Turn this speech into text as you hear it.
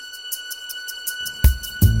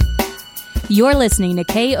You're listening to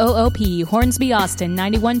KOOP Hornsby Austin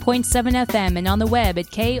 91.7 FM and on the web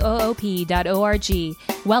at koop.org.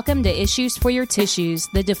 Welcome to Issues for Your Tissues,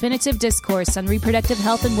 the definitive discourse on reproductive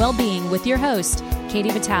health and well-being with your host,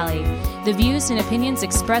 Katie Vitale. The views and opinions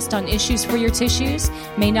expressed on Issues for Your Tissues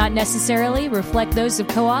may not necessarily reflect those of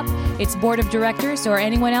Co-op, its board of directors, or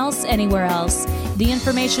anyone else anywhere else. The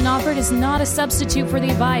information offered is not a substitute for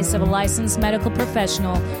the advice of a licensed medical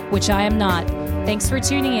professional, which I am not. Thanks for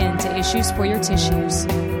tuning in to Issues for Your Tissues.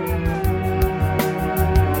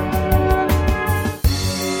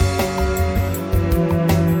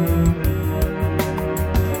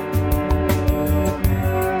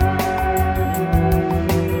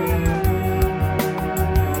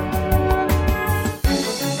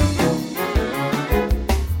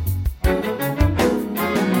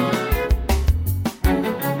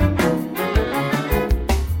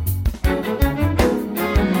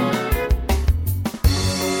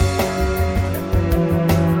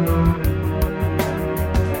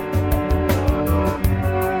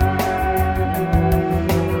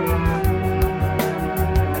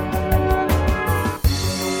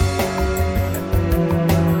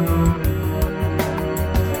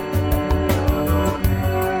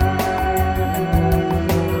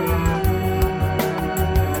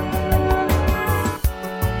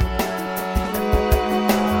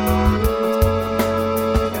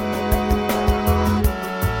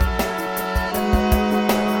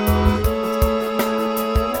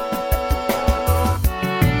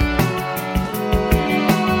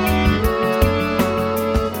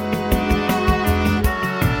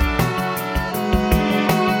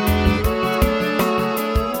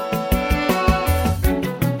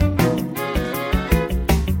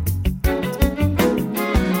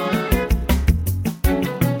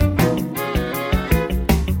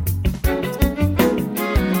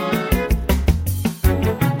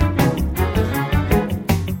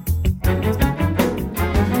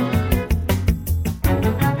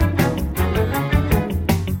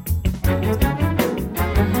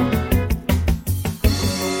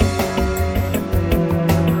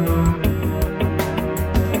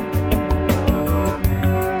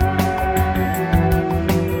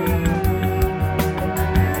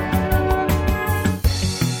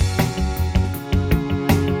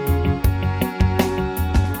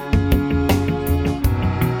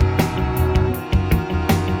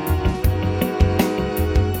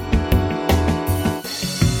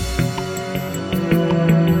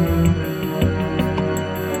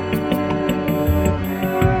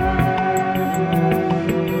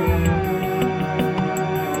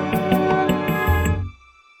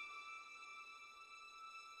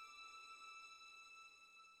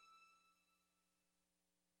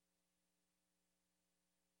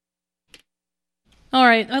 All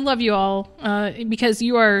right, I love you all because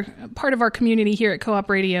you are part of our community here at Co-op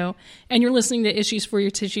Radio, and you're listening to Issues for Your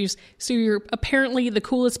Tissues, so you're apparently the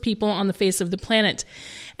coolest people on the face of the planet.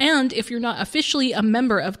 And if you're not officially a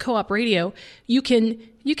member of Co-op Radio, you can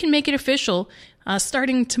make it official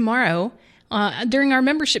starting tomorrow during our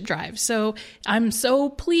membership drive. So I'm so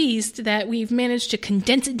pleased that we've managed to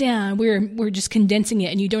condense it down. We're just condensing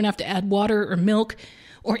it, and you don't have to add water or milk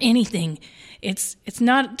or anything. It's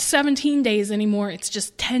not 17 days anymore. It's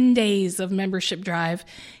just 10 days of membership drive.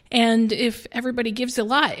 And if everybody gives a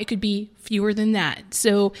lot, it could be fewer than that.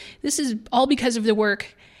 So this is all because of the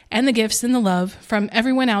work and the gifts and the love from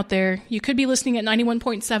everyone out there. You could be listening at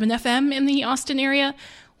 91.7 FM in the Austin area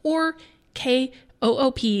or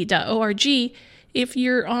koop.org if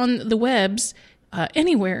you're on the webs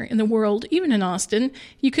anywhere in the world, even in Austin.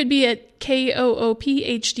 You could be at KOOP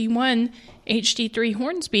HD1 HD3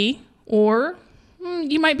 Hornsby, or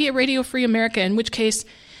you might be at Radio Free America, in which case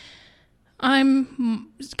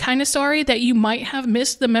I'm kind of sorry that you might have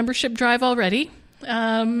missed the membership drive already.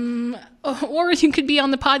 Or you could be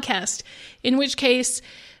on the podcast, in which case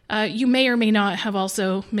you may or may not have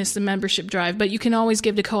also missed the membership drive, but you can always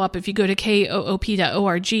give to Co-op if you go to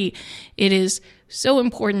koop.org. It is so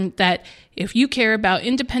important that if you care about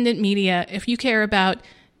independent media, if you care about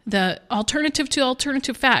the alternative to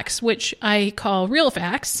alternative facts, which I call real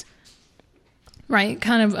facts, right?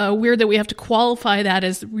 Kind of weird that we have to qualify that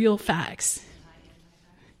as real facts.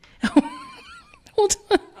 Hold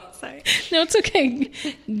on. Oh, sorry. No, it's okay.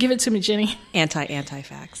 Give it to me, Jenny.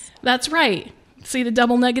 Anti-facts. That's right. See the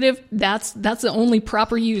double negative? That's the only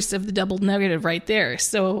proper use of the double negative right there.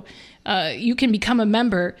 So you can become a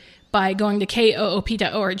member by going to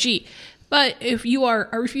koop.org. But if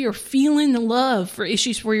you're feeling the love for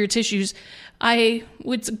Issues for Your Tissues, I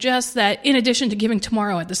would suggest that in addition to giving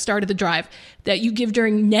tomorrow at the start of the drive, that you give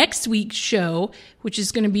during next week's show, which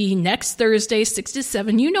is going to be next Thursday, 6 to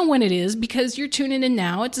 7. You know when it is because you're tuning in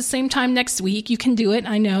now. It's the same time next week. You can do it.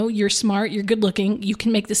 I know you're smart. You're good looking. You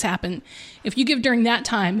can make this happen. If you give during that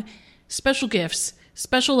time, special gifts,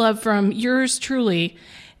 special love from yours truly.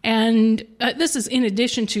 And this is in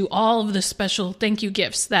addition to all of the special thank you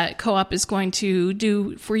gifts that Co-op is going to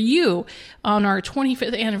do for you on our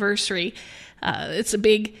 25th anniversary. It's a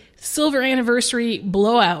big silver anniversary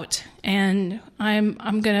blowout, and I'm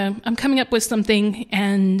coming up with something.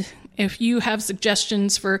 And if you have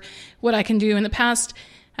suggestions for what I can do, in the past,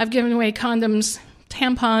 I've given away condoms,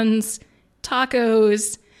 tampons,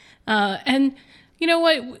 tacos, and you know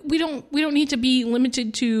what? We don't need to be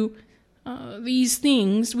limited to these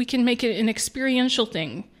things. We can make it an experiential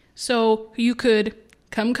thing. So you could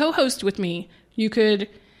come co-host with me. You could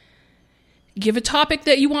give a topic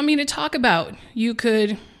that you want me to talk about. You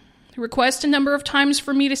could request a number of times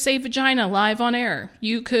for me to say vagina live on air.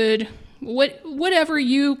 You could, whatever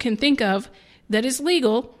you can think of that is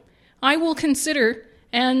legal, I will consider.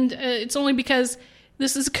 And it's only because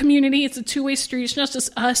this is a community. It's a two-way street. It's not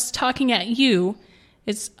just us talking at you.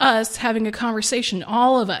 It's us having a conversation,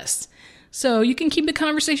 all of us. So you can keep the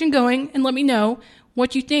conversation going and let me know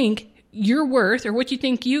what you think you're worth or what you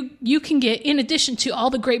think you can get in addition to all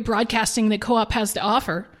the great broadcasting that Co-op has to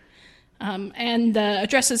offer. And the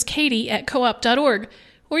address is katie@coop.org.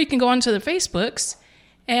 Or you can go onto the Facebooks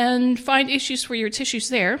and find Issues for Your Tissues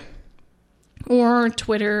there, or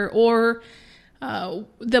Twitter, or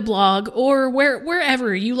the blog, or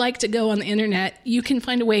wherever you like to go on the internet. You can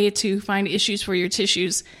find a way to find Issues for Your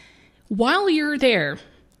Tissues. While you're there,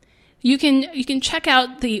 you can check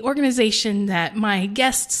out the organization that my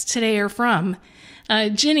guests today are from.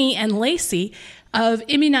 Ginny and Lacey of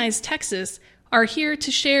Immunize Texas are here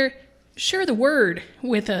to share the word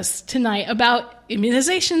with us tonight about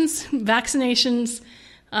immunizations, vaccinations,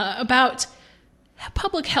 about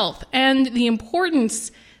public health and the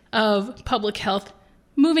importance of public health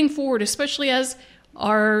moving forward, especially as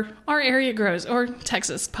our area grows, or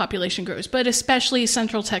Texas population grows, but especially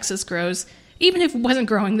Central Texas grows. Even if it wasn't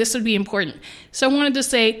growing, this would be important. So I wanted to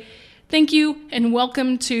say thank you and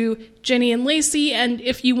welcome to Jenny and Lacey. And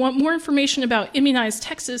if you want more information about Immunize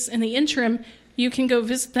Texas in the interim, you can go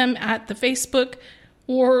visit them at the Facebook,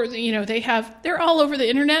 or they're all over the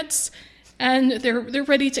internets, and they're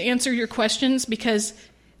ready to answer your questions because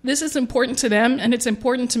this is important to them and it's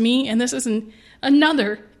important to me. And this is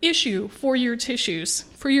another issue for your tissues,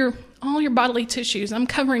 for all your bodily tissues. I'm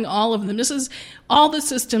covering all of them. This is all the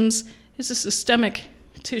systems. It's a systemic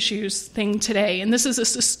tissues thing today, and this is a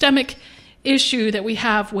systemic issue that we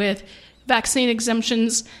have with vaccine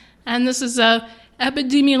exemptions, and this is a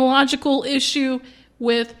epidemiological issue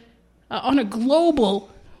with on a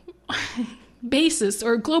global basis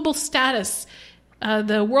or global status.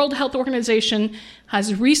 The World Health Organization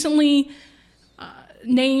has recently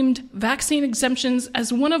named vaccine exemptions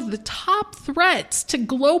as one of the top threats to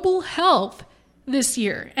global health this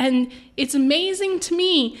year. And it's amazing to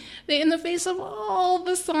me that in the face of all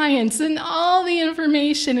the science and all the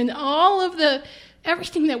information and all of the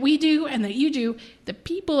everything that we do and that you do, the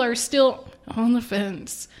people are still on the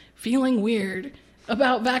fence, feeling weird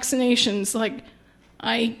about vaccinations. Like,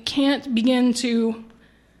 I can't begin to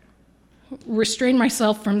restrain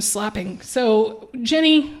myself from slapping. So,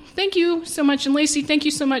 Jenny, thank you so much. And Lacey, thank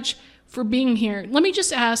you so much for being here. Let me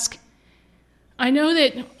just ask, I know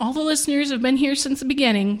that all the listeners have been here since the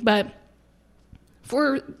beginning, but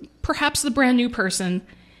for perhaps the brand new person,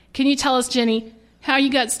 can you tell us, Jenny, how you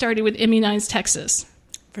got started with Immunize Texas?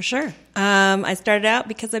 For sure. I started out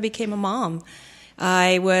because I became a mom.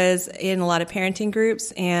 I was in a lot of parenting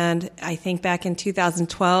groups, and I think back in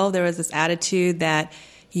 2012, there was this attitude that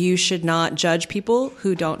you should not judge people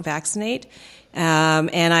who don't vaccinate. And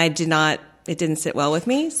it didn't sit well with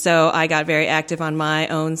me. So I got very active on my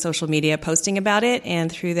own social media posting about it.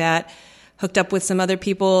 And through that, hooked up with some other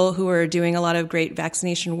people who were doing a lot of great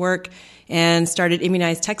vaccination work and started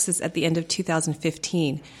Immunize Texas at the end of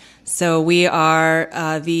 2015. So we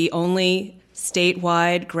are the only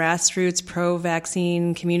statewide grassroots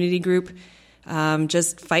pro-vaccine community group,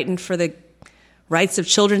 just fighting for the rights of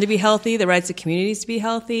children to be healthy, the rights of communities to be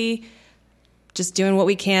healthy, just doing what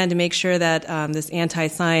we can to make sure that this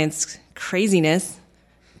anti-science craziness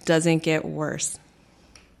doesn't get worse.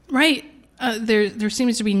 Right. There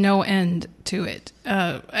seems to be no end to it.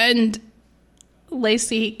 And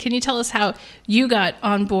Lacey, can you tell us how you got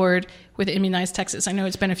on board with Immunize Texas? I know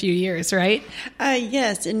it's been a few years, right?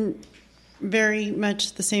 Yes, and very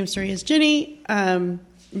much the same story as Jenny,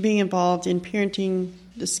 being involved in parenting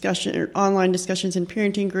discussion or online discussions in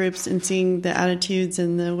parenting groups and seeing the attitudes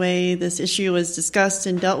and the way this issue was discussed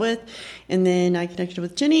and dealt with. And then I connected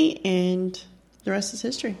with Jenny, and the rest is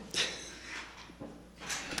history.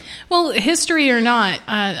 Well, history or not,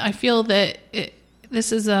 I feel that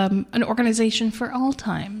this is an organization for all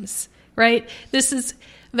times, right? This is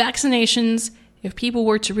vaccinations. If people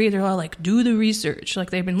were to read, they're all like, do the research. Like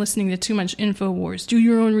they've been listening to too much InfoWars. Do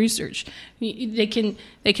your own research. They can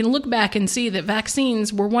look back and see that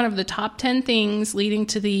vaccines were one of the top 10 things leading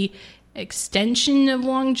to the extension of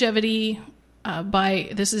longevity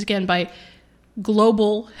by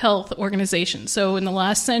global health organizations. So in the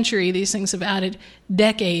last century, these things have added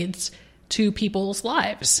decades to people's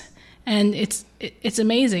lives. And it's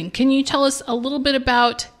amazing. Can you tell us a little bit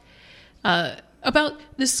about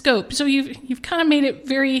the scope? So you've kind of made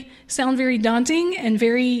it sound very daunting and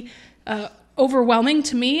very overwhelming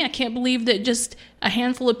to me. I can't believe that just a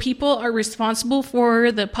handful of people are responsible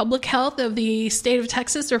for the public health of the state of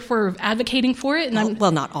Texas or for advocating for it. And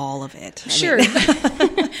well, not all of it. Sure.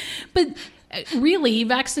 But really,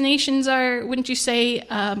 vaccinations are, wouldn't you say,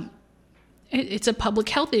 it's a public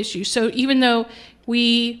health issue. So even though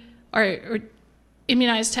we are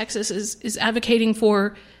Immunized Texas is advocating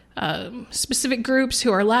for specific groups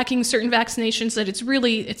who are lacking certain vaccinations, that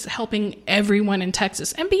it's helping everyone in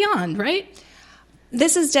Texas and beyond, right?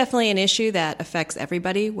 This is definitely an issue that affects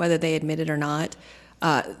everybody, whether they admit it or not.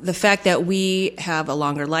 The fact that we have a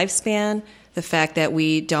longer lifespan, the fact that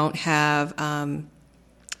we don't have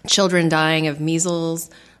children dying of measles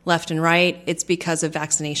left and right, it's because of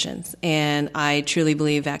vaccinations. And I truly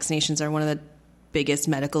believe vaccinations are one of the biggest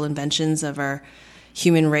medical inventions of our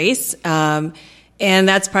human race. And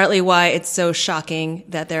that's partly why it's so shocking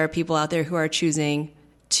that there are people out there who are choosing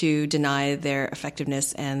to deny their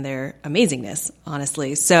effectiveness and their amazingness,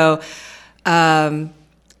 honestly. So,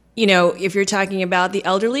 if you're talking about the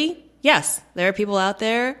elderly, yes, there are people out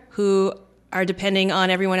there who are depending on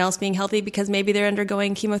everyone else being healthy because maybe they're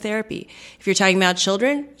undergoing chemotherapy. If you're talking about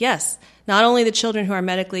children, yes, not only the children who are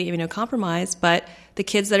medically immunocompromised, but the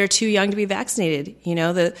kids that are too young to be vaccinated.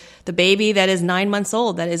 The baby that is 9 months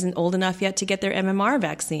old that isn't old enough yet to get their MMR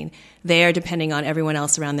vaccine. They are depending on everyone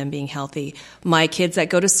else around them being healthy. My kids that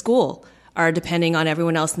go to school are depending on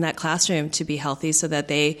everyone else in that classroom to be healthy so that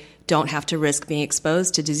they don't have to risk being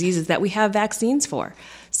exposed to diseases that we have vaccines for.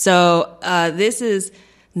 So this is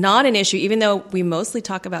not an issue. Even though we mostly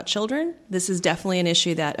talk about children, this is definitely an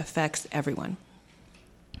issue that affects everyone.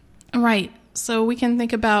 Right. So we can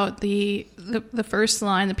think about the first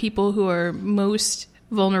line, the people who are most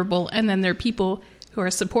vulnerable, and then there are people who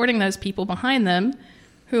are supporting those people behind them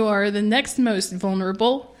who are the next most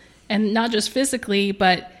vulnerable, and not just physically,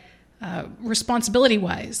 but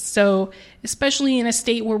responsibility-wise. So especially in a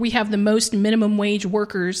state where we have the most minimum wage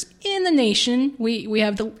workers in the nation, we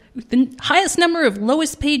have the highest number of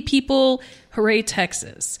lowest paid people, hooray,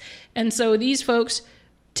 Texas. And so these folks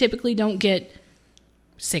typically don't get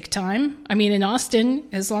sick time. I mean, in Austin,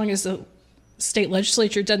 as long as the state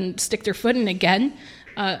legislature doesn't stick their foot in again,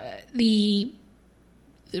 the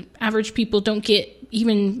average people don't get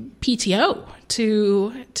even PTO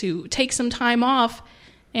to take some time off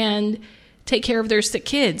and take care of their sick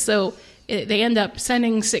kids. So they end up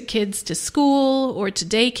sending sick kids to school or to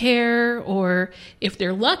daycare, or if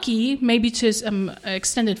they're lucky, maybe to some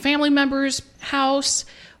extended family member's house,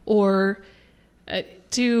 or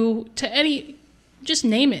to any, just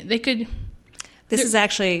name it. They could. This is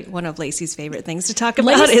actually one of Lacey's favorite things to talk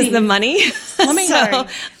about is the money.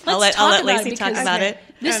 I'll let Lacey talk about it.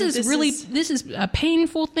 This is a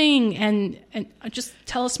painful thing, and just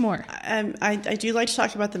tell us more. I do like to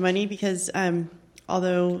talk about the money because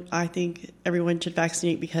although I think everyone should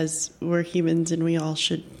vaccinate because we're humans and we all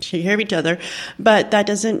should take care of each other, but that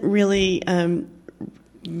doesn't really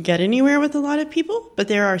get anywhere with a lot of people. But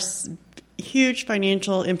there are huge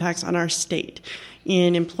financial impacts on our state.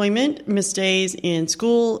 In employment, missed days, in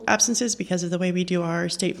school absences because of the way we do our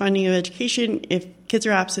state funding of education. If kids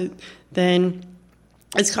are absent, then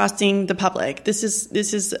it's costing the public.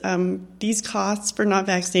 These costs for not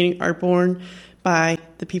vaccinating are borne by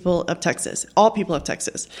the people of Texas, all people of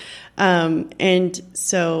Texas. And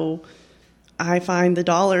so I find the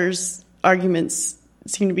dollars arguments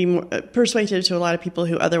seem to be more persuasive to a lot of people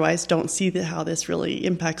who otherwise don't see how this really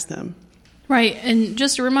impacts them. Right. And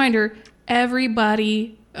just a reminder,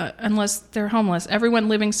 everybody, unless they're homeless, everyone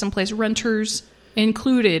living someplace, renters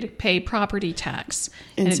included, pay property tax.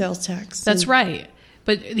 And sales tax. That's right.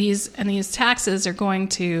 But these taxes are going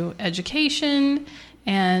to education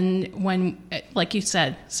and when, like you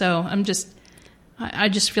said, so I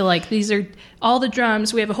just feel like these are all the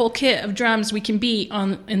drums. We have a whole kit of drums we can beat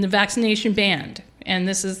in the vaccination band. And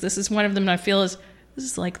this is one of them that I feel this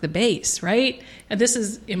is like the base, right? And this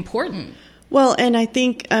is important. Well, and I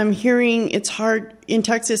think hearing it's hard in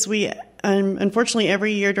Texas. We unfortunately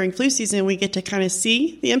every year during flu season we get to kind of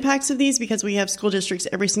see the impacts of these because we have school districts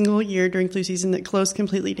every single year during flu season that close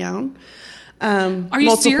completely down. Are you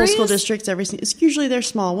multiple serious? School districts usually they're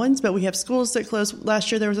small ones, but we have schools that close.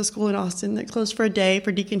 Last year there was a school in Austin that closed for a day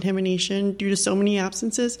for decontamination due to so many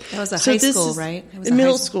absences. That was a high school, right? It was a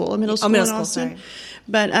middle school in Austin. Sorry.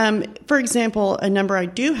 But for example, a number I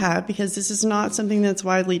do have, because this is not something that's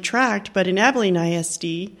widely tracked, but in Abilene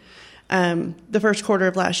ISD, the first quarter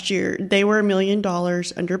of last year, they were $1 million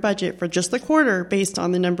under budget for just the quarter based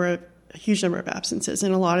on a huge number of absences.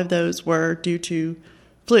 And a lot of those were due to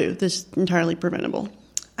flu. This is entirely preventable.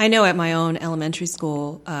 I know at my own elementary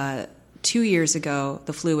school, 2 years ago,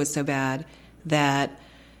 the flu was so bad that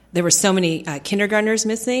there were so many kindergartners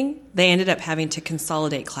missing. They ended up having to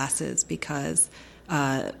consolidate classes because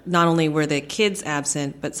not only were the kids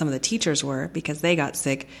absent, but some of the teachers were because they got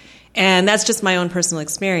sick. And that's just my own personal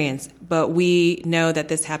experience. But we know that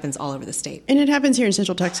this happens all over the state. And it happens here in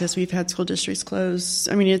Central Texas. We've had school districts close.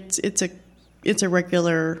 I mean, it's a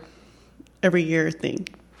regular every year thing.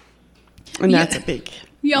 And that's a big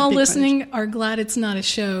Y'all big listening punch. are glad it's not a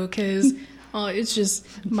show because it's just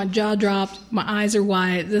my jaw dropped, my eyes are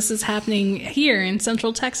wide. This is happening here in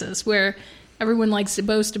Central Texas where everyone likes to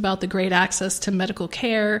boast about the great access to medical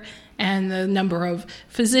care and the number of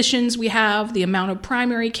physicians we have, the amount of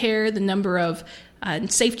primary care, the number of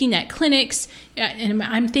safety net clinics. And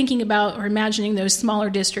I'm thinking about or imagining those smaller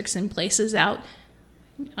districts and places out.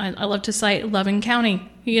 I love to cite Loving County,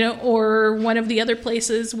 or one of the other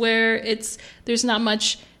places where there's not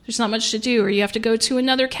much to do, or you have to go to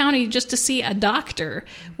another county just to see a doctor,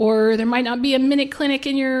 or there might not be a minute clinic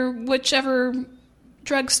in your whichever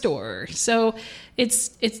drugstore. So it's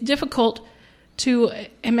difficult to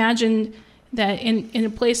imagine that in a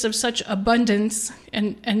place of such abundance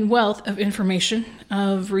and wealth of information,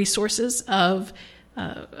 of resources, of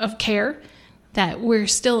care, that we're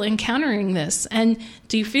still encountering this. And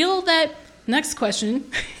do you feel that, next question,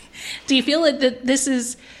 do you feel that this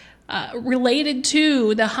is related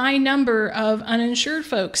to the high number of uninsured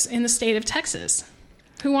folks in the state of Texas?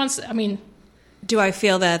 Do I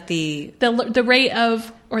feel that the rate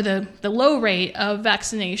of, or the low rate of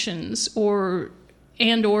vaccinations or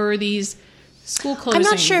these school closings? I'm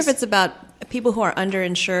not sure if it's about people who are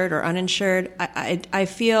underinsured or uninsured. I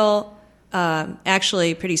feel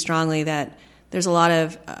actually pretty strongly that there's a lot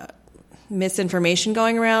of misinformation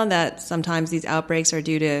going around that sometimes these outbreaks are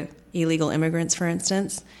due to illegal immigrants, for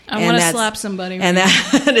instance. I want to slap somebody. And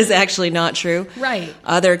that is actually not true. Right.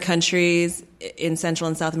 Other countries in Central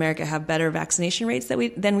and South America have better vaccination rates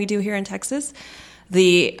than we do here in Texas.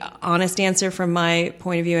 The honest answer from my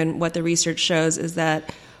point of view and what the research shows is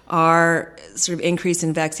that our sort of increase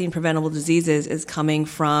in vaccine-preventable diseases is coming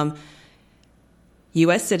from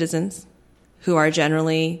U.S. citizens who are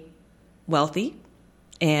generally wealthy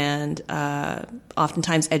and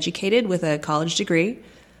oftentimes educated with a college degree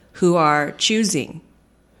who are choosing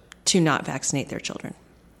to not vaccinate their children.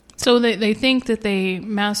 So they think that they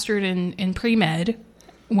mastered in pre-med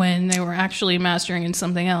when they were actually mastering in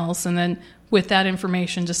something else, and then with that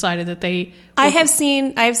information decided that they... I have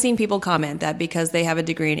seen people comment that because they have a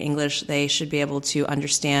degree in English, they should be able to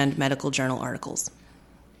understand medical journal articles.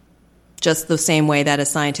 Just the same way that a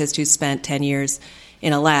scientist who spent 10 years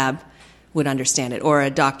in a lab would understand it, or a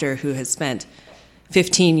doctor who has spent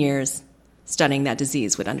 15 years studying that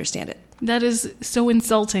disease would understand it. That is so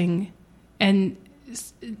insulting, and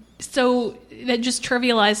so that just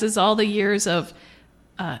trivializes all the years of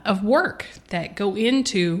work that go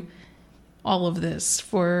into all of this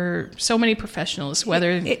for so many professionals.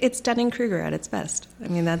 Whether it's Dunning-Kruger at its best. I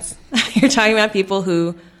mean, that's you're talking about people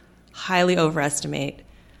who highly overestimate.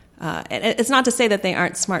 And it's not to say that they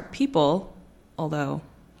aren't smart people, although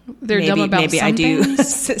they're dumb about maybe some I do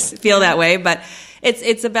things. feel that way. But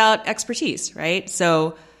it's about expertise, right?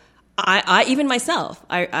 So I even myself,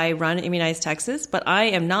 I run Immunize Texas, but I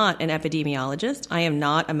am not an epidemiologist. I am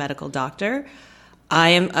not a medical doctor. I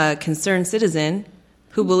am a concerned citizen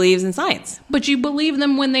who believes in science. But you believe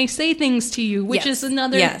them when they say things to you, which Yes. is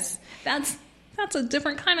another... Yes. That's a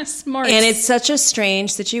different kind of smart. And it's such a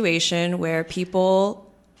strange situation where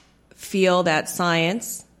people feel that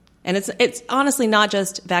science, and it's honestly not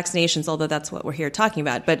just vaccinations, although that's what we're here talking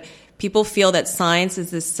about, but people feel that science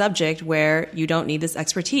is this subject where you don't need this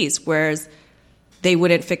expertise, whereas they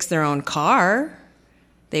wouldn't fix their own car.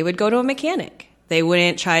 They would go to a mechanic. They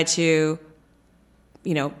wouldn't try to,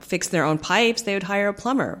 fix their own pipes. They would hire a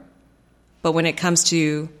plumber. But when it comes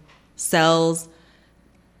to cells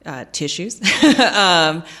tissues,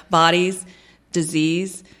 bodies,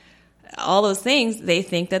 disease, all those things, they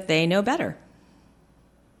think that they know better.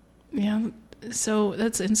 Yeah, so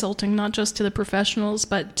that's insulting not just to the professionals,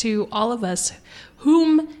 but to all of us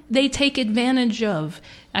whom they take advantage of.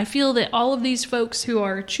 I feel that all of these folks who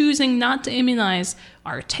are choosing not to immunize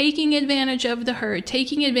are taking advantage of the herd,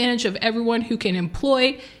 taking advantage of everyone who can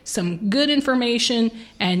employ some good information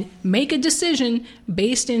and make a decision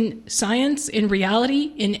based in science, in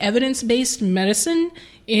reality, in evidence-based medicine,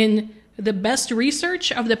 in the best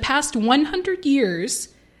research of the past 100 years,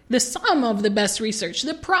 the sum of the best research,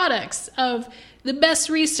 the products of the best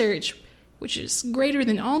research, which is greater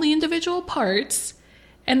than all the individual parts,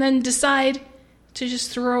 and then decide to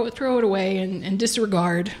just throw it away and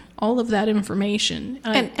disregard all of that information.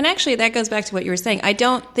 And actually, that goes back to what you were saying. I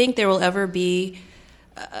don't think there will ever be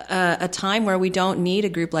a time where we don't need a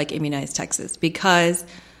group like Immunize Texas, because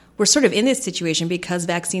we're sort of in this situation because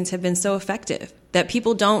vaccines have been so effective that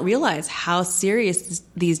people don't realize how serious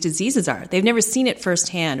these diseases are. They've never seen it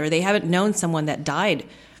firsthand, or they haven't known someone that died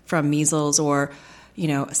from measles, or,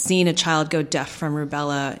 seen a child go deaf from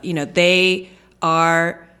rubella. They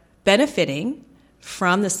are benefiting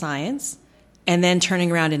from the science and then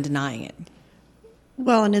turning around and denying it.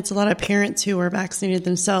 Well, and it's a lot of parents who are vaccinated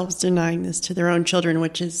themselves denying this to their own children,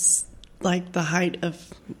 which is like the height of,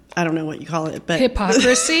 I don't know what you call it, but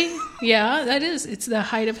hypocrisy. Yeah, that is. It's the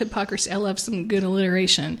height of hypocrisy. I love some good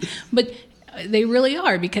alliteration. But they really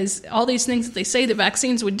are, because all these things that they say that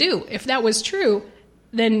vaccines would do, if that was true,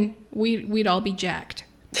 then we'd all be jacked.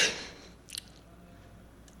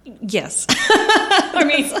 Yes. I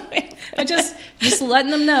mean, I just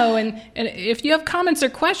letting them know. And if you have comments or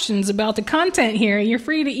questions about the content here, you're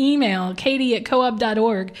free to email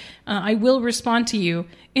katie@coop.org. I will respond to you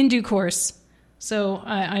in due course. So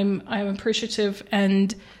I'm appreciative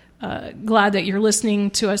and glad that you're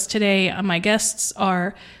listening to us today. My guests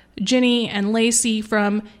are Ginny and Lacey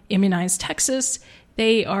from Immunize Texas.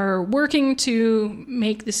 They are working to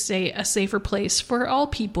make this a safer place for all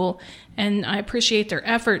people, and I appreciate their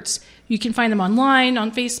efforts. You can find them online,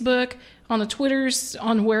 on Facebook, on the Twitters,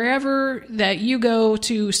 on wherever that you go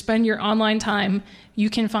to spend your online time. You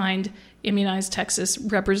can find Immunize Texas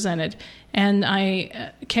represented. And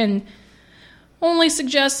I can only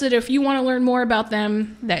suggest that if you want to learn more about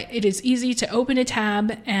them, that it is easy to open a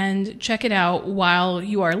tab and check it out while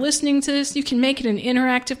you are listening to this. You can make it an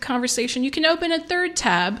interactive conversation. You can open a third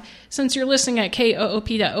tab since you're listening at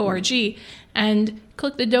koop.org and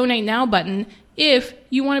click the Donate Now button if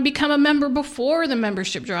you want to become a member before the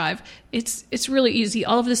membership drive. It's really easy.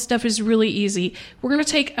 All of this stuff is really easy. We're going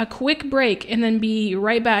to take a quick break and then be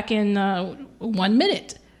right back in 1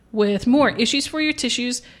 minute with more Issues for Your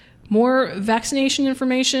Tissues, more vaccination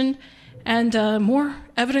information, and more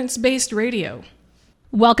evidence-based radio.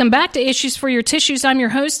 Welcome back to Issues for Your Tissues. I'm your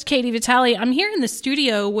host, Katie Vitale. I'm here in the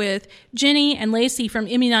studio with Ginny and Lacey from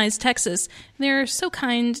Immunize Texas. They're so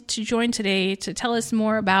kind to join today to tell us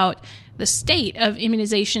more about the state of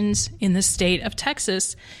immunizations in the state of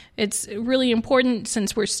Texas. It's really important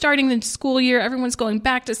since we're starting the school year. Everyone's going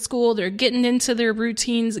back to school. They're getting into their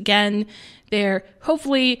routines again. They're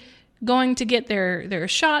hopefully going to get their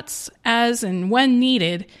shots as and when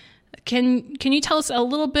needed. Can you tell us a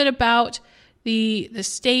little bit about the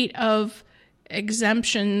state of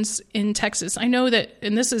exemptions in Texas? I know that,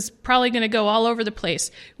 and this is probably going to go all over the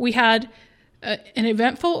place, we had an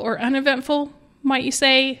eventful or uneventful, might you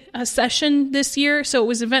say, a session this year. So it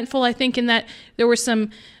was eventful, I think, in that there were some,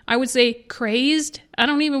 I would say, crazed. I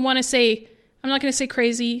don't even want to say, I'm not going to say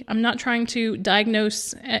crazy. I'm not trying to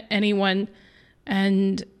diagnose anyone,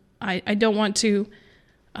 and I don't want to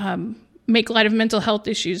make light of mental health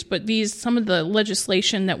issues, but some of the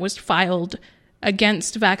legislation that was filed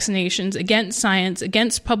against vaccinations, against science,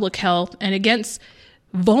 against public health, and against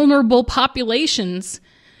vulnerable populations,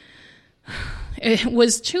 it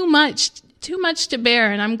was too much to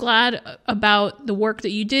bear. And I'm glad about the work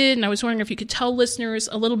that you did. And I was wondering if you could tell listeners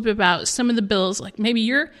a little bit about some of the bills, like maybe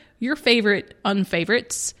your favorite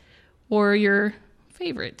unfavorites or your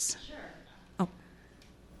favorites.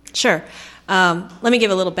 Sure. Let me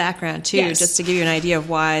give a little background, too, Yes. just to give you an idea of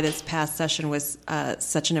why this past session was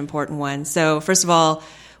such an important one. So, first of all,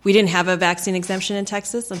 we didn't have a vaccine exemption in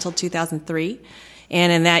Texas until 2003.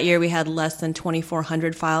 And in that year, we had less than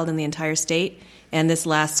 2,400 filed in the entire state. And this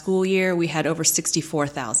last school year, we had over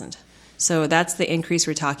 64,000. So that's the increase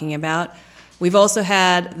we're talking about. We've also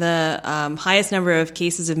had the highest number of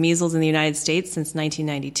cases of measles in the United States since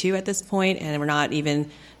 1992 at this point, and we're not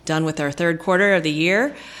even done with our third quarter of the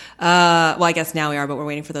year. Well, I guess now we are, but we're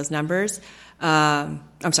waiting for those numbers. I'm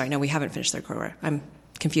sorry, no, we haven't finished third quarter. I'm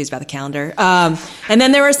confused about the calendar. And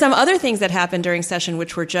then there were some other things that happened during session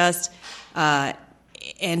which were just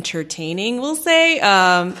entertaining, we'll say.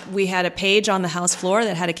 We had a page on the House floor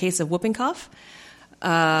that had a case of whooping cough.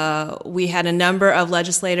 We had a number of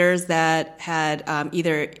legislators that had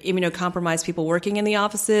either immunocompromised people working in the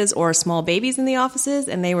offices or small babies in the offices,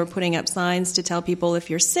 and they were putting up signs to tell people, if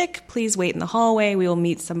you're sick, please wait in the hallway.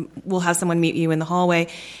 We'll have someone meet you in the hallway.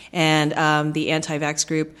 And the anti-vax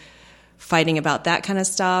group fighting about that kind of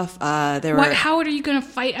stuff. How are you going to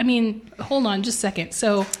fight? I mean, hold on just a second.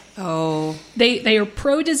 So they are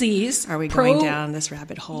pro-disease. Are we going down this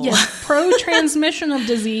rabbit hole? Yes, pro-transmission of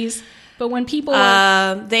disease. But when people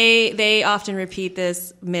they often repeat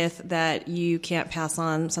this myth that you can't pass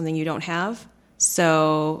on something you don't have.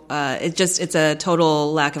 So it's a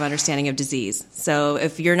total lack of understanding of disease. So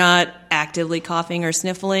if you're not actively coughing or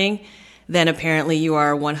sniffling, then apparently you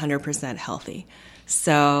are 100% healthy.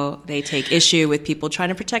 So they take issue with people trying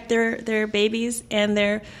to protect their babies and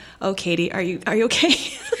their. Oh, Katie, are you okay?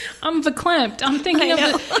 I'm verklempt. I'm thinking of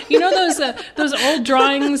those old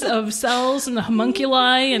drawings of cells and the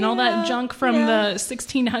homunculi and all that junk from the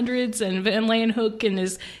 1600s and Van Leeuwenhoek and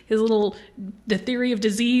his little the theory of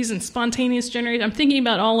disease and spontaneous generation. I'm thinking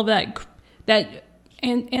about all of that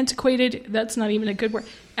antiquated. That's not even a good word.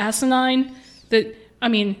 Asinine. They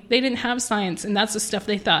didn't have science, and that's the stuff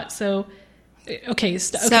they thought. So. Okay.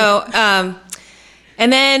 So,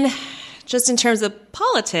 and then just in terms of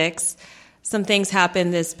politics, some things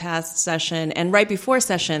happened this past session and right before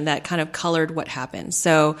session that kind of colored what happened.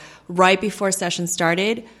 So right before session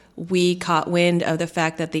started, we caught wind of the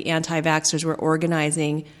fact that the anti-vaxxers were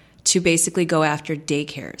organizing to basically go after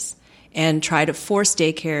daycares and try to force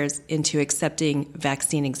daycares into accepting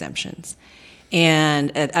vaccine exemptions.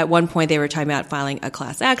 And at one point they were talking about filing a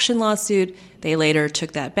class action lawsuit. They later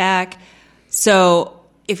took that back. So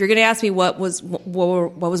if you're going to ask me what was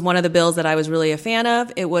one of the bills that I was really a fan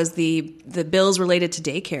of, it was the bills related to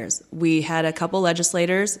daycares. We had a couple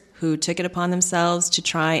legislators who took it upon themselves to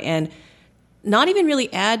try and not even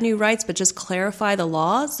really add new rights, but just clarify the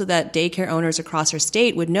law so that daycare owners across our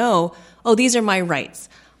state would know, oh, these are my rights.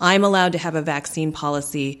 I'm allowed to have a vaccine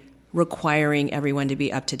policy requiring everyone to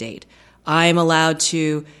be up to date. I'm allowed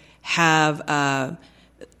to have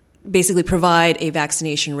basically provide a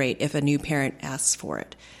vaccination rate if a new parent asks for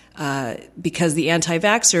it. Because the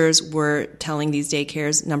anti-vaxxers were telling these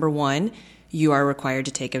daycares, number one, you are required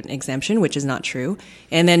to take an exemption, which is not true.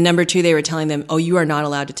 And then number two, they were telling them, oh, you are not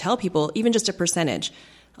allowed to tell people, even just a percentage,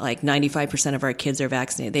 like 95% of our kids are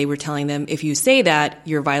vaccinated. They were telling them, if you say that,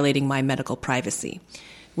 you're violating my medical privacy,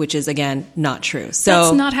 which is, again, not true. So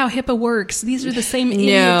that's not how HIPAA works. These are the same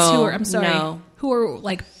idiots who are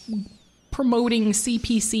like promoting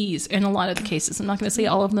CPCs in a lot of the cases. I'm not going to say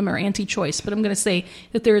all of them are anti-choice, but I'm going to say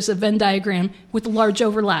that there is a Venn diagram with a large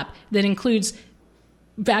overlap that includes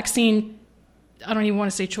vaccine, I don't even want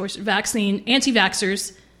to say choice, vaccine,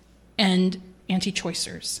 anti-vaxxers and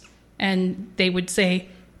anti-choicers. And they would say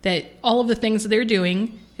that all of the things that they're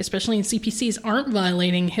doing, especially in CPCs, aren't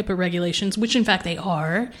violating HIPAA regulations, which in fact they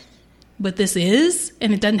are. But this is,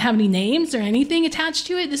 and it doesn't have any names or anything attached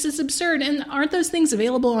to it. This is absurd. And aren't those things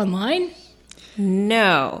available online?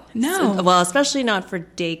 No. No. Well, especially not for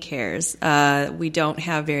daycares. We don't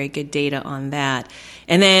have very good data on that.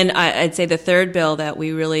 And then I'd say the third bill that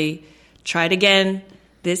we really tried again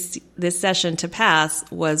this session to pass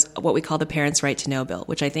was what we call the Parents' Right to Know bill,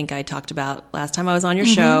 which I think I talked about last time I was on your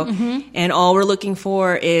show. Mm-hmm. And all we're looking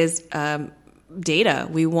for is data.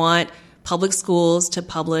 We want public schools to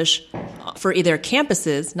publish for either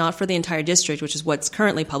campuses, not for the entire district, which is what's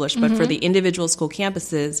currently published, but for the individual school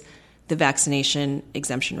campuses, the vaccination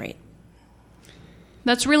exemption rate.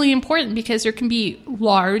 That's really important because there can be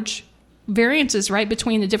large variances, right,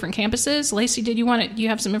 between the different campuses. Lacey, do you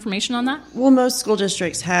have some information on that? Well, most school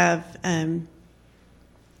districts have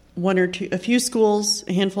one or two, a few schools,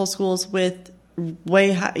 a handful of schools with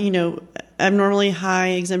way high, abnormally high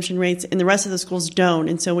exemption rates, and the rest of the schools don't.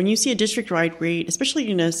 And so when you see a district-wide rate, especially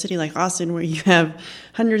in a city like Austin where you have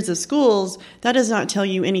hundreds of schools, that does not tell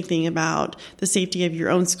you anything about the safety of your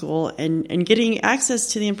own school. And getting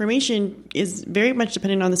access to the information is very much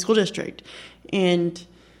dependent on the school district. And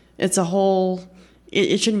it's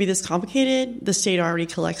it shouldn't be this complicated. The state already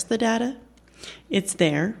collects the data. It's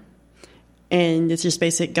there. And it's just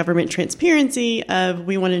basic government transparency of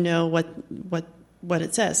we want to know what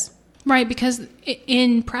it says. Right, because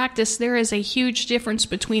in practice, there is a huge difference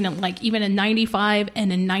between even a 95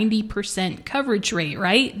 and a 90% coverage rate,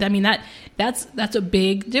 right? I mean, that's a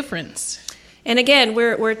big difference. And again,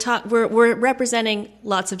 we're representing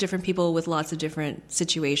lots of different people with lots of different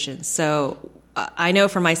situations. So I know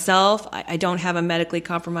for myself, I don't have a medically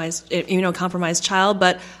immunocompromised child,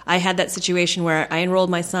 but I had that situation where I enrolled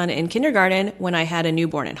my son in kindergarten when I had a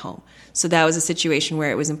newborn at home. So that was a situation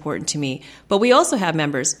where it was important to me. But we also have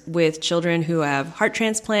members with children who have heart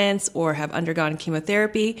transplants or have undergone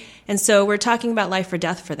chemotherapy. And so we're talking about life or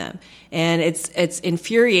death for them. And it's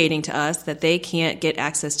infuriating to us that they can't get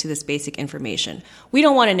access to this basic information. We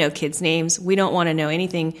don't want to know kids' names. We don't want to know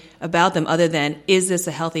anything about them other than, is this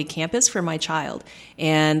a healthy campus for my child?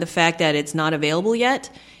 And the fact that it's not available yet,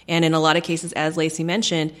 and in a lot of cases, as Lacey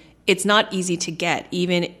mentioned, it's not easy to get.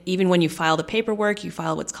 Even when you file the paperwork, you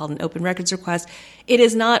file what's called an open records request, it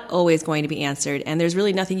is not always going to be answered. And there's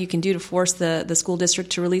really nothing you can do to force the school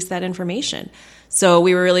district to release that information. So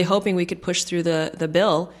we were really hoping we could push through the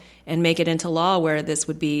bill and make it into law where this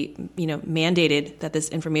would be, mandated that this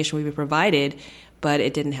information would be provided, but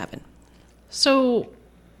it didn't happen. So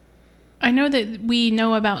I know that we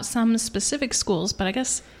know about some specific schools, but I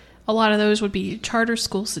guess a lot of those would be charter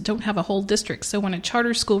schools that don't have a whole district. So when a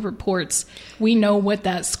charter school reports, we know what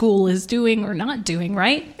that school is doing or not doing,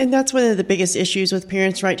 right? And that's one of the biggest issues with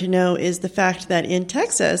Parents' Right to Know is the fact that in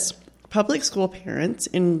Texas, public school parents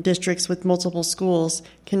in districts with multiple schools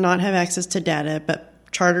cannot have access to data, but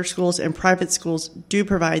charter schools and private schools do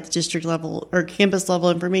provide district level or campus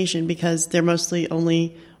level information because they're mostly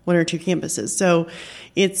only one or two campuses. So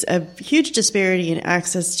it's a huge disparity in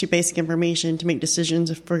access to basic information to make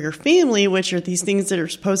decisions for your family, which are these things that are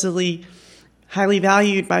supposedly highly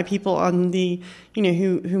valued by people on the,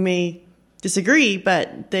 who may disagree,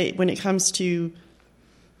 but when it comes to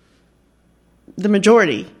the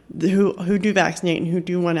majority who do vaccinate and who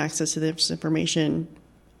do want access to this information,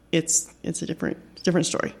 it's a different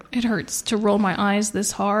story. It hurts to roll my eyes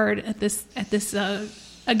this hard at this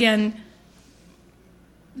again.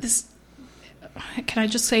 This, can I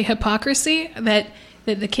just say hypocrisy that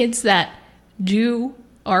the kids that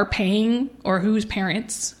are paying, or whose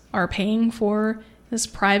parents are paying for this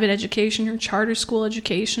private education or charter school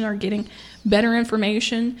education, are getting better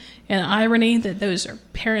information, and irony that those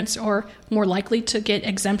parents are more likely to get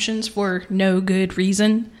exemptions for no good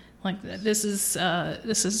reason. Like, this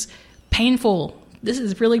is painful. This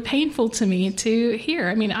is really painful to me to hear.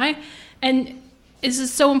 I mean, and this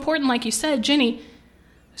is so important, like you said, Jenny.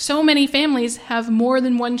 So many families have more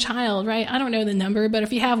than one child, right? I don't know the number, but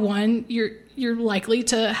if you have one, you're likely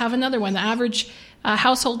to have another one. The average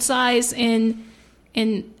household size in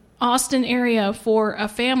Austin area for a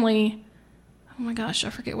family, oh my gosh, I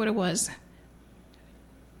forget what it was.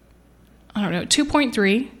 I don't know,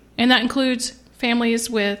 2.3, and that includes families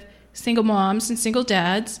with single moms and single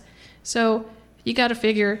dads. So you got to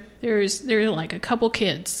figure there's like a couple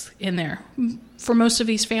kids in there for most of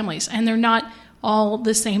these families, and they're not all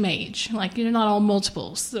the same age. Like, you're not all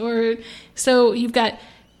multiples. So you've got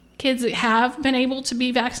kids that have been able to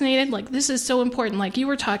be vaccinated. Like, this is so important, like you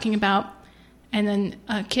were talking about. And then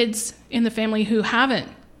kids in the family who haven't,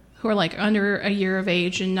 who are like under a year of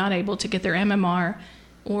age and not able to get their MMR,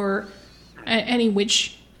 or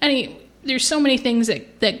there's so many things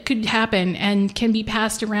that could happen and can be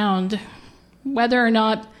passed around, whether or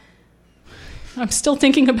not. I'm still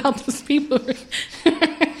thinking about those people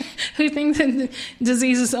who think that the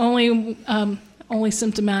disease is only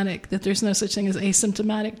symptomatic, that there's no such thing as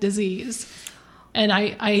asymptomatic disease. And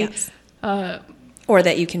yes. Or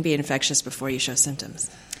that you can be infectious before you show symptoms.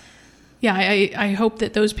 Yeah, I hope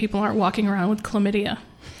that those people aren't walking around with chlamydia.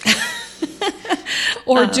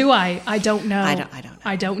 Or do I? I don't know.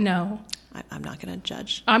 I don't know. I'm not going to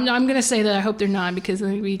judge. I'm going to say that I hope they're not, because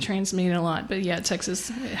we transmit it a lot. But yeah, Texas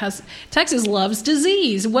loves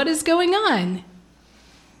disease. What is going on?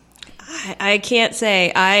 I can't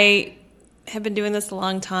say. I have been doing this a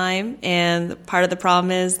long time, and part of the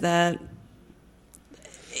problem is that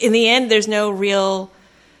in the end, there's no real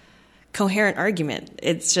coherent argument.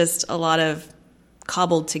 It's just a lot of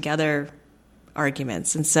cobbled together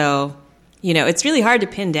arguments. And so, it's really hard to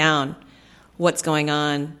pin down what's going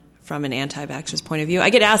on from an anti-vaxxer's point of view. I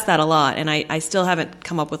get asked that a lot, and I still haven't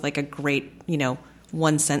come up with like a great,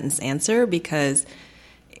 one-sentence answer, because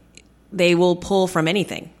they will pull from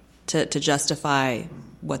anything to justify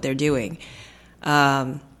what they're doing.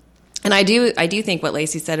 And I do think what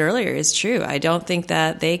Lacey said earlier is true. I don't think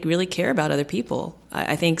that they really care about other people.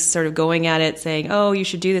 I think sort of going at it saying, oh, you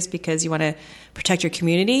should do this because you want to protect your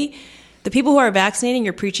community. The people who are vaccinating,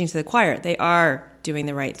 you're preaching to the choir. They are doing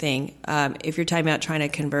the right thing. If you're talking about trying to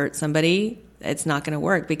convert somebody, it's not going to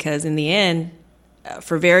work, because in the end,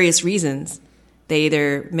 for various reasons, they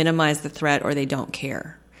either minimize the threat or they don't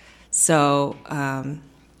care. So,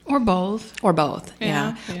 Or both. Or both,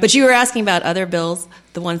 yeah. Yeah. But you were asking about other bills,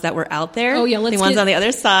 the ones that were out there. Oh, yeah, the ones on the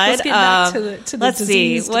other side. Let's get back to the let's see.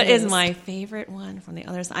 diseased What is bills. my favorite one from the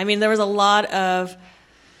other side? I mean, there was a lot of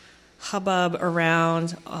hubbub around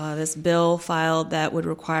this bill filed that would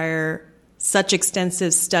require such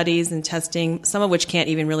extensive studies and testing, some of which can't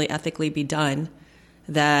even really ethically be done,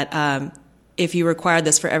 that if you required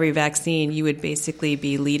this for every vaccine, you would basically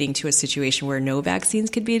be leading to a situation where no vaccines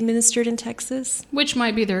could be administered in Texas. Which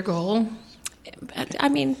might be their goal. I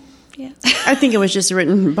mean, yeah. I think it was just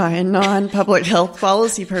written by a non-public health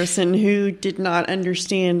policy person who did not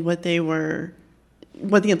understand what the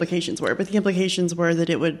implications were. But the implications were that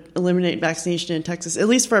it would eliminate vaccination in Texas, at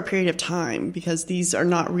least for a period of time, because these are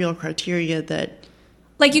not real criteria that...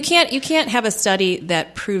 Like you can't have a study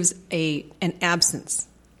that proves an absence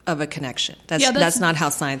of a connection. That's not how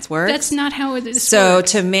science works. That's not how it is. So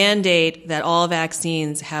to mandate that all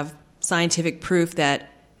vaccines have scientific proof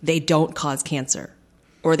that they don't cause cancer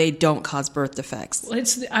or they don't cause birth defects.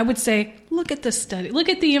 I would say, look at the study. Look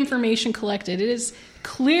at the information collected. It is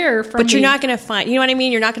clear from But you're not going to find, you know what I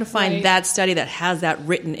mean? You're not going to find Right. that study that has that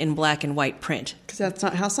written in black and white print. Because that's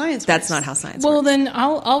not how science works. That's not how science Well, works. then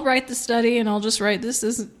I'll write the study and I'll just write this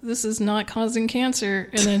is not causing cancer,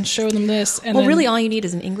 and then show them this. And Well, then, really all you need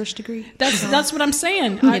is an English degree. that's what I'm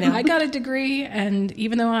saying. I got a degree, and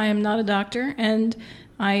even though I am not a doctor, and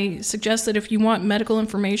I suggest that if you want medical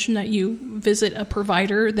information, that you visit a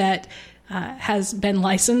provider that has been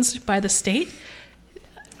licensed by the state.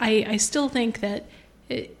 I still think that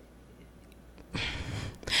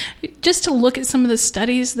just to look at some of the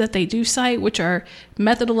studies that they do cite, which are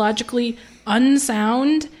methodologically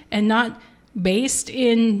unsound and not based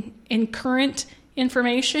in current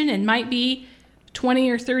information, and might be 20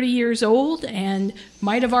 or 30 years old and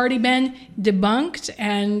might have already been debunked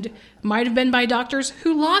and might have been by doctors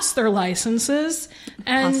who lost their licenses.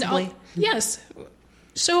 And Possibly. Yes.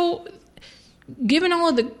 So given all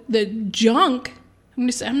of the junk,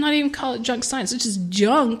 I'm not even call it junk science, it's just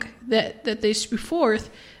junk that they spew forth,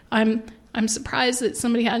 I'm surprised that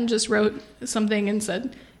somebody hadn't just wrote something and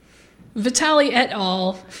said, Vitale et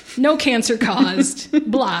al., no cancer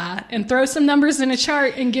caused, blah, and throw some numbers in a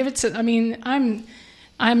chart and give it to, I mean, I'm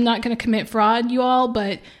not going to commit fraud, you all,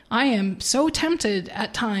 but I am so tempted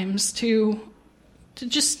at times to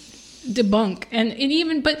just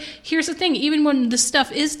debunk. But here's the thing, even when the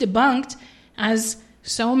stuff is debunked, as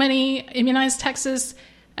so many Immunize Texas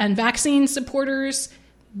and vaccine supporters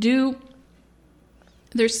do,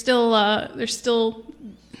 they're still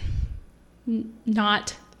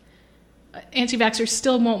not, anti-vaxxers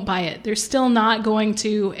still won't buy it. They're still not going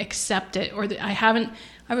to accept it. Or I haven't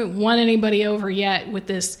won anybody over yet with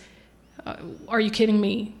this. Are you kidding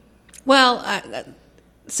me? Well,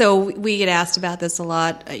 so we get asked about this a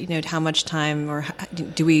lot, how much time or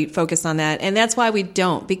do we focus on that? And that's why we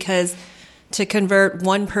don't, because to convert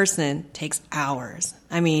one person takes hours.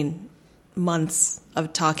 I mean, months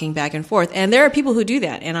of talking back and forth. And there are people who do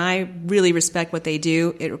that, and I really respect what they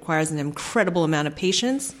do. It requires an incredible amount of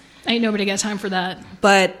patience. Ain't nobody got time for that.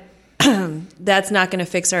 But that's not going to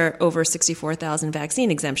fix our over 64,000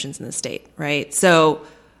 vaccine exemptions in the state, right? So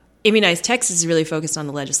Immunize Texas is really focused on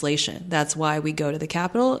the legislation. That's why we go to the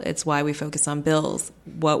Capitol. It's why we focus on bills.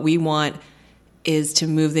 What we want is to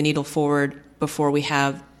move the needle forward before we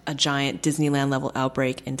have a giant Disneyland-level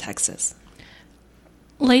outbreak in Texas.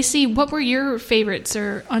 Lacey, what were your favorites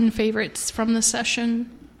or unfavorites from the session?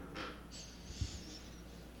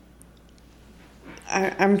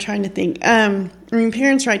 I'm trying to think.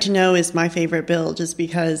 Parents' Right to Know is my favorite bill just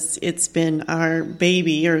because it's been our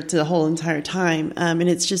baby or the whole entire time. And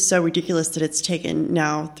it's just so ridiculous that it's taken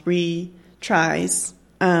now 3 tries.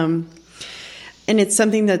 And it's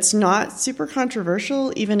something that's not super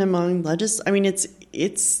controversial, even among legislators.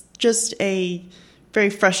 It's just a very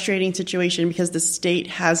frustrating situation because the state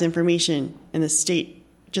has information and the state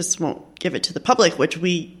just won't give it to the public, which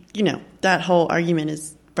that whole argument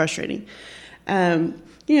is frustrating.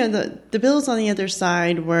 The bills on the other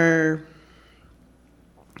side were,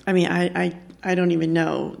 I don't even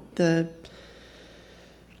know. The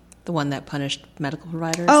one that punished medical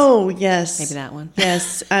providers? Oh, yes. Maybe that one.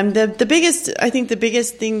 Yes. The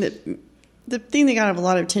biggest thing that got a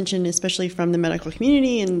lot of attention, especially from the medical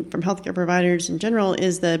community and from healthcare providers in general,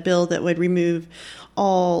 is the bill that would remove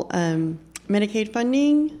all Medicaid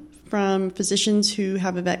funding from physicians who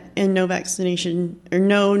have no vaccination or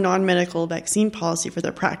no non-medical vaccine policy for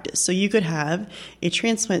their practice. So you could have a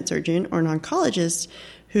transplant surgeon or an oncologist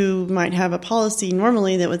who might have a policy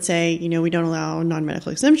normally that would say, we don't allow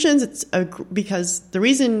non-medical exemptions. Because the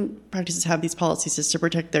reason practices have these policies is to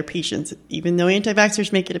protect their patients. Even though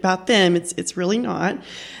anti-vaxxers make it about them, it's really not.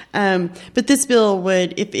 But this bill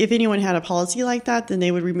would, if anyone had a policy like that, then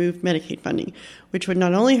they would remove Medicaid funding, which would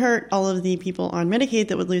not only hurt all of the people on Medicaid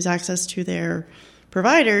that would lose access to their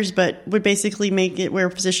providers, but would basically make it where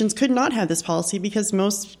physicians could not have this policy, because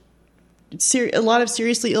a lot of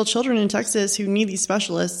seriously ill children in Texas who need these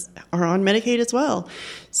specialists are on Medicaid as well.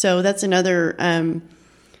 So that's another.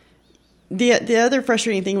 The other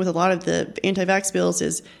frustrating thing with a lot of the anti-vax bills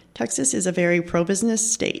is Texas is a very pro-business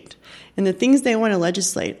state, and the things they want to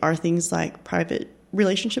legislate are things like private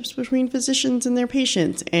relationships between physicians and their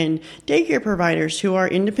patients, and daycare providers who are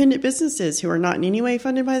independent businesses who are not in any way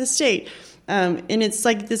funded by the state. And it's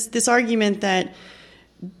like this argument that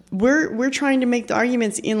we're trying to make the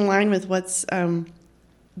arguments in line with what's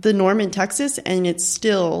the norm in Texas, and it's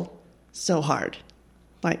still so hard.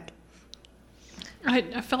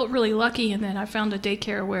 I felt really lucky in that I found a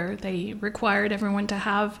daycare where they required everyone to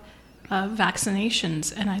have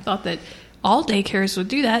vaccinations, and I thought that all daycares would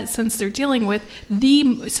do that, since they're dealing with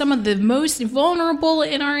some of the most vulnerable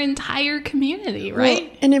in our entire community, right?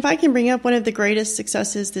 Well, and if I can bring up one of the greatest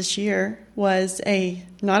successes this year was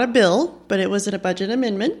not a bill, but it was a budget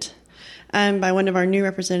amendment by one of our new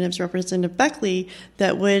representatives, Representative Beckley,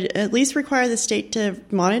 that would at least require the state to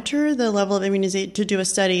monitor the level of immunization, to do a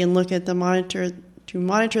study and look at to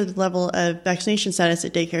monitor the level of vaccination status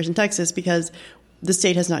at daycares in Texas, because the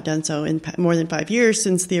state has not done so in more than 5 years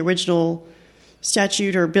since the original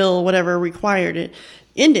statute or bill, whatever required it,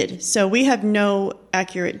 ended. So we have no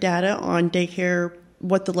accurate data on daycare,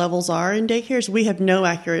 what the levels are in daycares. We have no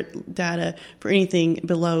accurate data for anything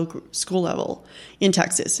below school level in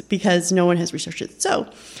Texas, because no one has researched it. So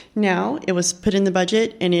now it was put in the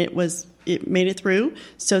budget, and it made it through.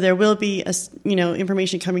 So there will be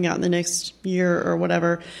information coming out in the next year or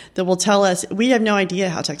whatever that will tell us. We have no idea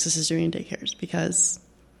how Texas is doing in daycares because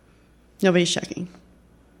nobody's checking.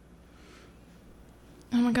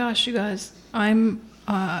 Oh my gosh, you guys, I'm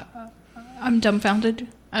dumbfounded.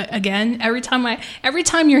 Again, every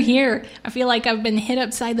time you're here, I feel like I've been hit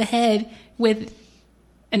upside the head with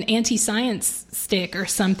an anti-science stick or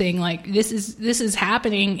something. Like this is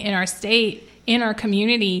happening in our state, in our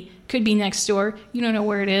community. Could be next door. You don't know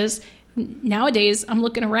where it is. Nowadays, I'm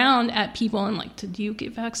looking around at people and like, did you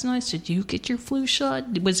get vaccinated? Did you get your flu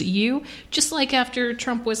shot? Was it you? Just like after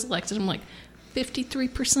Trump was elected, I'm like,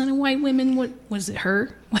 53% of white women. What was it?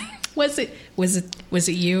 Her? Was it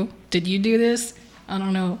you? Did you do this? I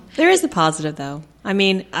don't know. There is a positive, though. I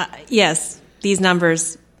mean, yes, these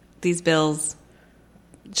numbers, these bills,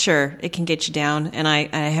 sure, it can get you down, and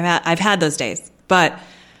I've had those days. But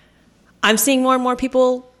I'm seeing more and more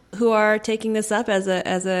people who are taking this up as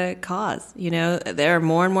a cause. There are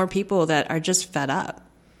more and more people that are just fed up.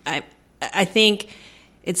 I think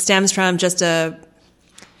it stems from just a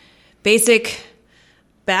basic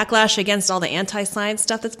backlash against all the anti-science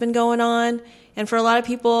stuff that's been going on. And for a lot of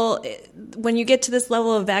people, when you get to this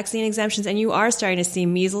level of vaccine exemptions and you are starting to see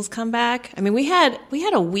measles come back, I mean, we had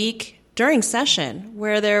a week during session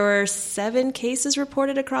where there were 7 cases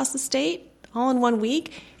reported across the state all in 1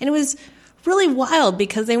 week. And it was really wild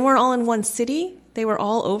because they weren't all in one city. They were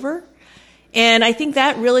all over. And I think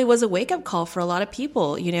that really was a wake-up call for a lot of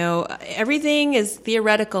people. Everything is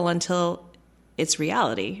theoretical until it's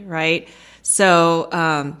reality, right? So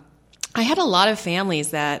I had a lot of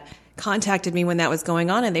families that contacted me when that was going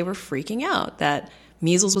on, and they were freaking out that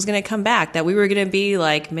measles was going to come back, that we were going to be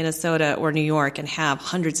like Minnesota or New York and have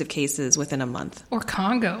hundreds of cases within a month. Or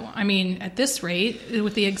Congo. I mean, at this rate,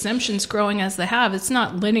 with the exemptions growing as they have, it's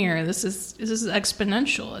not linear. This is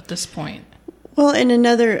exponential at this point. Well, and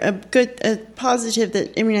a positive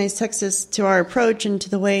that immunized Texas to our approach and to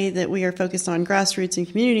the way that we are focused on grassroots and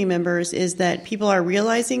community members is that people are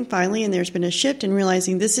realizing finally, and there's been a shift in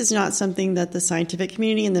realizing this is not something that the scientific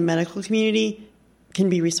community and the medical community can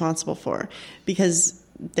be responsible for, because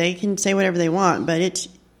they can say whatever they want,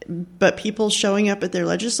 but people showing up at their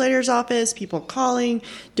legislator's office, people calling,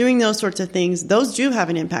 doing those sorts of things, those do have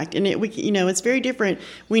an impact. And it's very different.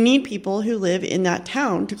 We need people who live in that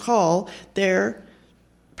town to call their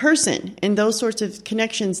person, and those sorts of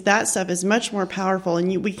connections. That stuff is much more powerful,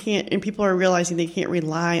 and we can't. And people are realizing they can't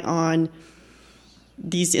rely on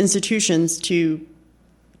these institutions to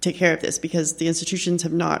take care of this, because the institutions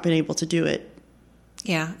have not been able to do it.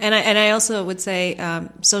 Yeah, and I also would say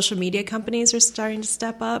social media companies are starting to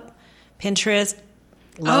step up. Pinterest,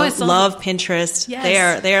 love Pinterest.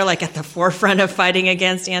 Yes. They are like at the forefront of fighting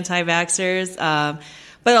against anti-vaxxers.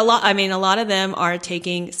 But a lot of them are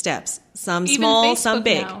taking steps. Some Even small, Facebook some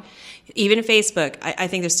big. now. Even Facebook. I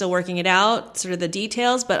think they're still working it out, sort of the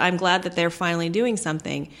details, but I'm glad that they're finally doing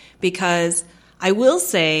something, because I will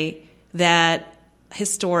say that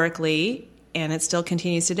historically, and it still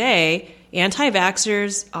continues today,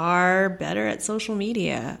 anti-vaxxers are better at social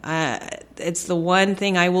media. It's the one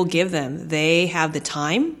thing I will give them. They have the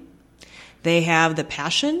time, they have the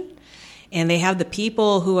passion, and they have the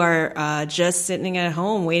people who are just sitting at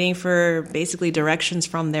home waiting for basically directions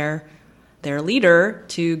from their leader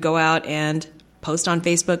to go out and post on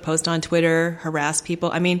Facebook, post on Twitter, harass people.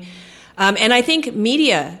 I mean, and I think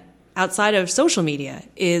media outside of social media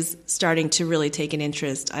is starting to really take an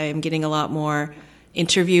interest. I am getting a lot more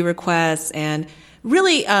interview requests and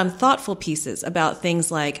really thoughtful pieces about things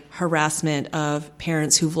like harassment of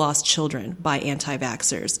parents who've lost children by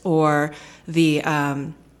anti-vaxxers, or the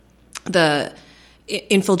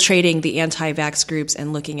infiltrating the anti-vax groups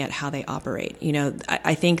and looking at how they operate. You know,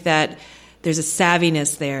 I think that there's a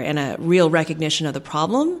savviness there and a real recognition of the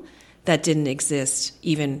problem that didn't exist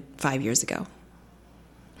even 5 years ago.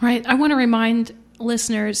 Right. I want to remind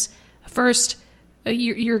listeners, first,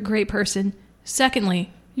 you're a great person.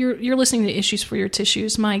 Secondly, you're listening to Issues for Your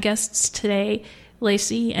Tissues. My guests today,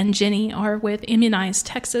 Lacey and Jenny, are with Immunize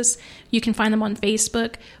Texas. You can find them on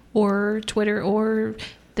Facebook or Twitter or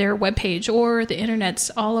their webpage or the internet's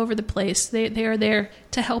all over the place. They are there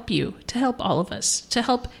to help you, to help all of us, to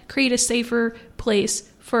help create a safer place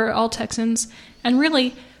for all Texans and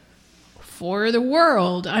really for the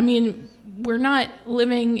world. I mean, we're not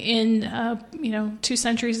living in, 2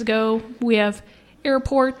 centuries ago. We have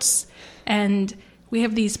airports and we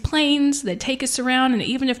have these planes that take us around, and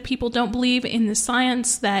even if people don't believe in the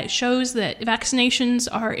science that shows that vaccinations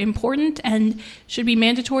are important and should be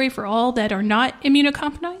mandatory for all that are not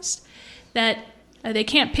immunocompromised, that they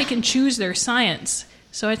can't pick and choose their science.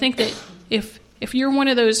 So I think that if you're one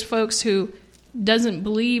of those folks who doesn't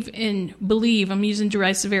believe, I'm using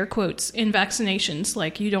derisive air quotes, in vaccinations,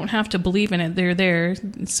 like you don't have to believe in it, they're there,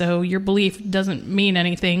 so your belief doesn't mean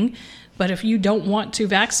anything. But if you don't want to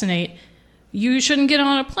vaccinate, you shouldn't get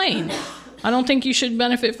on a plane. I don't think you should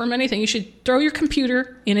benefit from anything. You should throw your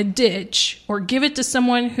computer in a ditch or give it to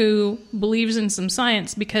someone who believes in some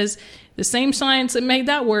science, because the same science that made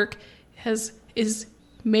that work is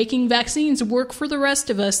making vaccines work for the rest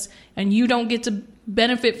of us, and you don't get to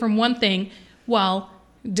benefit from one thing while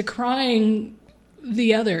decrying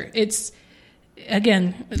the other. It's,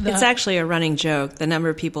 again... It's actually a running joke, the number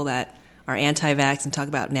of people that are anti-vax and talk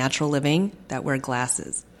about natural living that wear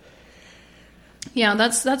glasses. Yeah,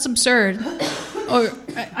 that's absurd. Or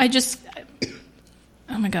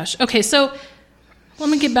oh my gosh. Okay, so let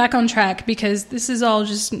me get back on track, because this is all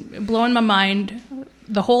just blowing my mind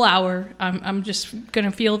the whole hour. I'm just going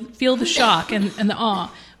to feel the shock and the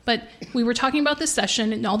awe. But we were talking about this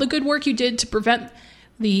session and all the good work you did to prevent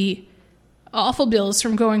the awful bills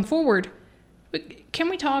from going forward. But can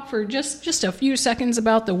we talk for just a few seconds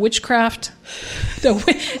about the witchcraft,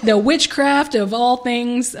 the witchcraft of all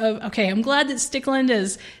things? Okay, I'm glad that Stickland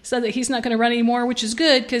has said that he's not going to run anymore, which is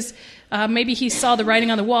good, because maybe he saw the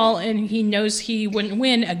writing on the wall and he knows he wouldn't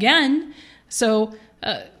win again. So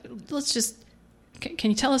let's just,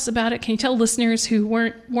 can you tell us about it? Can you tell listeners who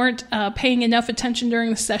weren't paying enough attention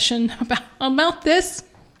during the session about this?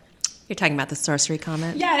 You're talking about the sorcery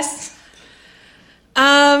comment? Yes.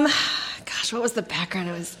 Gosh, what was the background?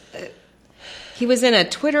 It was he was in a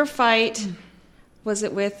Twitter fight. Was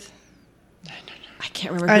it with? I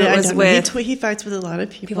can't remember who it was with. He fights with a lot of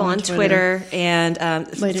people on Twitter. And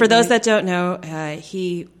for those that don't know,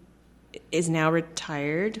 he is now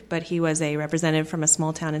retired, but he was a representative from a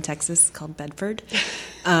small town in Texas called Bedford,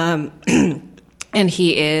 and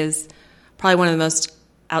he is probably one of the most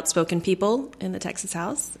outspoken people in the Texas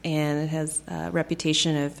House, and has a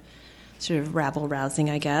reputation of sort of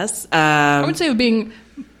rabble-rousing, I guess. I would say of being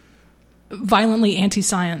violently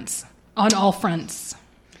anti-science on all fronts.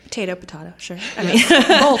 Potato, sure. I mean,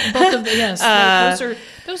 both of the, yes.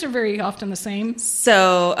 Those are very often the same.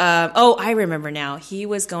 So, I remember now. He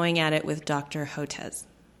was going at it with Dr. Hotez,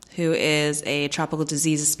 who is a tropical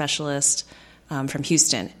diseases specialist from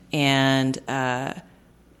Houston, and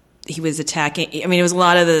he was attacking. I mean, it was a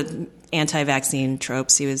lot of the anti-vaccine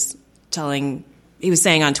tropes. He was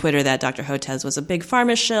saying on Twitter that Dr. Hotez was a big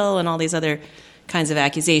pharma shill and all these other kinds of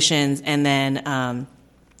accusations, and then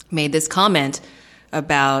made this comment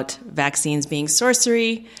about vaccines being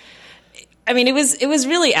sorcery. I mean, it was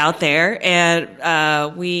really out there,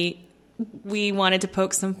 and we wanted to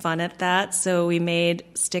poke some fun at that, so we made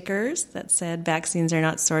stickers that said vaccines are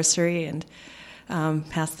not sorcery, and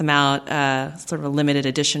passed them out, sort of a limited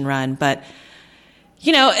edition run. But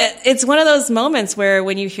it's one of those moments where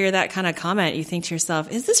when you hear that kind of comment, you think to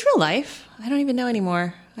yourself, is this real life? I don't even know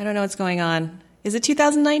anymore. I don't know what's going on. Is it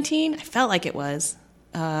 2019? I felt like it was.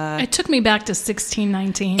 It took me back to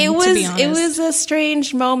 1619, to be honest. It was a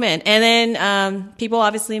strange moment. And then people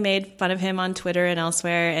obviously made fun of him on Twitter and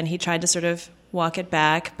elsewhere, and he tried to sort of walk it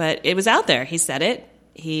back. But it was out there. He said it.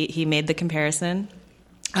 He made the comparison.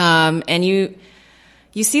 And you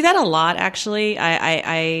see that a lot, actually.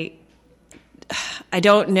 I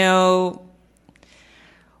don't know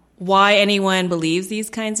why anyone believes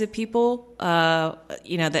these kinds of people,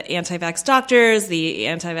 the anti-vax doctors, the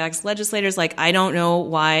anti-vax legislators. Like, I don't know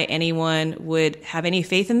why anyone would have any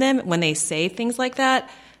faith in them when they say things like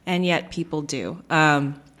that, and yet people do.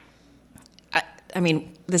 I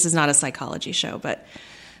mean, this is not a psychology show, but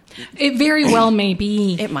it very well may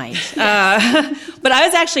be. It might. But I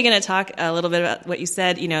was actually going to talk a little bit about what you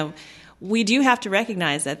said. We do have to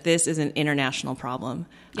recognize that this is an international problem.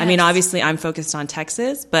 Yes. I mean, obviously, I'm focused on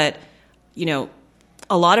Texas, but,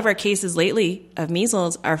 a lot of our cases lately of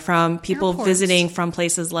measles are from people visiting from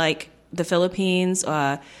places like the Philippines.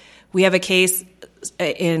 We have a case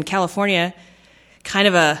in California, kind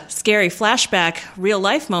of a scary flashback,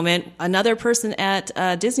 real-life moment. Another person at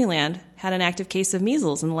Disneyland had an active case of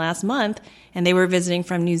measles in the last month, and they were visiting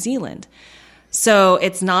from New Zealand. So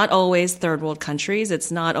it's not always third world countries. It's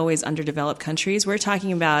not always underdeveloped countries. We're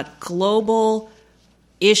talking about global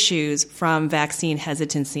issues from vaccine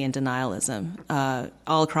hesitancy and denialism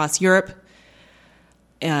all across Europe,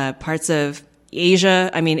 parts of Asia.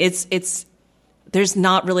 I mean, there's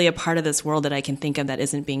not really a part of this world that I can think of that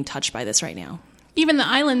isn't being touched by this right now. Even the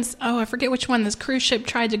islands. Oh, I forget which one. This cruise ship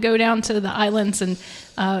tried to go down to the islands, and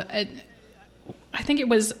I think it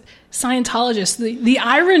was Scientologists. The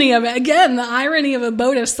irony of it, again, the irony of a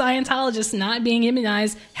boat of Scientologists not being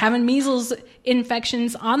immunized, having measles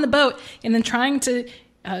infections on the boat, and then trying to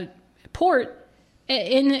port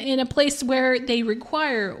in a place where they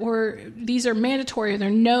require, or these are mandatory, or there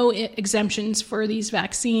are no exemptions for these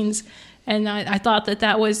vaccines. And I thought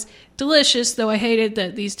that was delicious, though I hated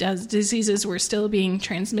that these diseases were still being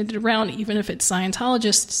transmitted around, even if it's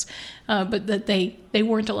Scientologists, but that they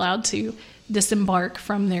weren't allowed to disembark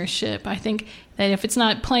from their ship. I think that if it's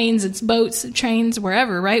not planes, it's boats, trains,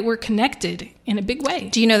 wherever, right? We're connected in a big way.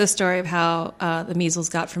 Do you know the story of how the measles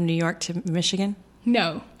got from New York to Michigan?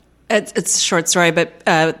 No. It's a short story, but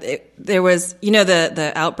there was,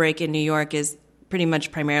 the outbreak in New York is pretty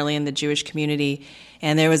much primarily in the Jewish community.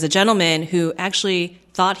 And there was a gentleman who actually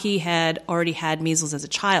thought he had already had measles as a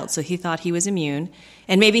child. So he thought he was immune.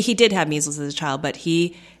 And maybe he did have measles as a child, but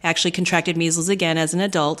he actually contracted measles again as an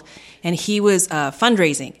adult. And he was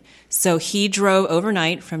fundraising. So he drove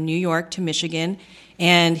overnight from New York to Michigan,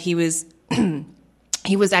 and he was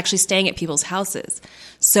he was actually staying at people's houses.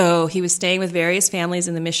 So he was staying with various families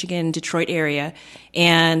in the Michigan, Detroit area.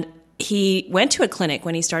 And he went to a clinic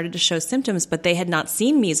when he started to show symptoms, but they had not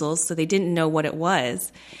seen measles, so they didn't know what it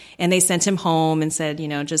was. And they sent him home and said,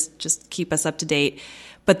 just keep us up to date.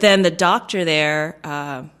 But then the doctor there,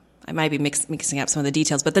 I might be mixing up some of the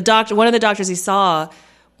details, but one of the doctors he saw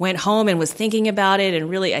went home and was thinking about it, and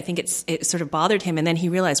really I think it sort of bothered him. And then he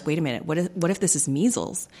realized, wait a minute, what if this is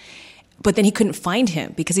measles? But then he couldn't find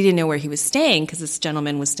him because he didn't know where he was staying, because this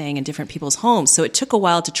gentleman was staying in different people's homes. So it took a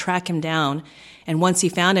while to track him down. And once he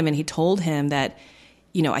found him and he told him that,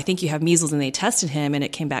 I think you have measles, and they tested him and it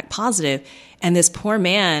came back positive. And this poor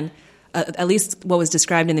man, at least what was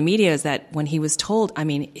described in the media, is that when he was told,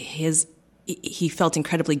 he felt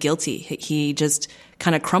incredibly guilty. He just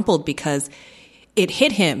kind of crumpled because it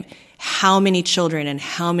hit him how many children and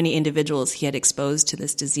how many individuals he had exposed to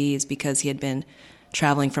this disease because he had been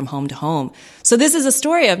traveling from home to home. So this is a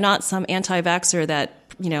story of not some anti-vaxxer that,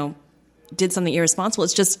 did something irresponsible.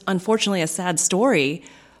 It's just, unfortunately, a sad story,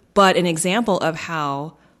 but an example of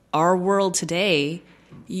how our world today,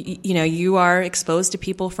 you are exposed to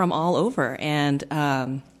people from all over. And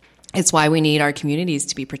it's why we need our communities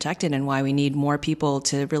to be protected, and why we need more people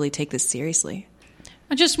to really take this seriously.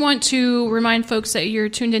 I just want to remind folks that you're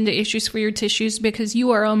tuned into Issues for Your Tissues, because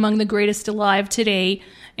you are among the greatest alive today.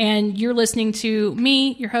 And you're listening to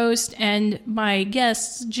me, your host, and my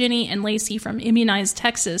guests, Jenny and Lacey from Immunize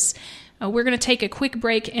Texas. We're going to take a quick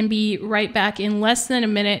break and be right back in less than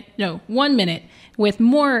 1 minute, with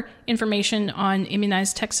more information on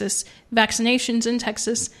Immunize Texas, vaccinations in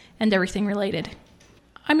Texas, and everything related.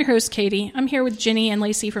 I'm your host, Katie. I'm here with Jenny and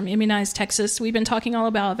Lacey from Immunize Texas. We've been talking all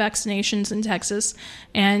about vaccinations in Texas,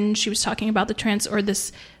 and she was talking about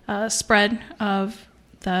this spread of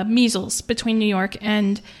the measles between New York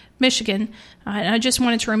and Michigan. And I just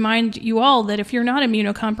wanted to remind you all that if you're not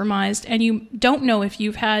immunocompromised and you don't know if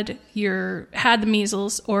you've had the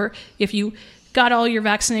measles or if you got all your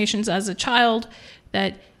vaccinations as a child,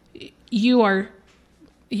 that you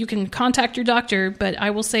can contact your doctor. But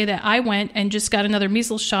I will say that I went and just got another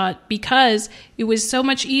measles shot because it was so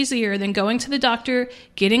much easier than going to the doctor,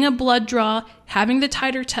 getting a blood draw, having the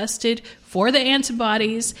titer tested for the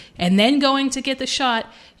antibodies, and then going to get the shot.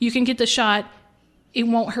 You can get the shot. It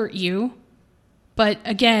won't hurt you. But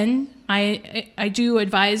again, I do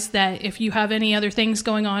advise that if you have any other things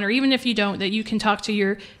going on, or even if you don't, that you can talk to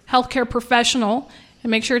your healthcare professional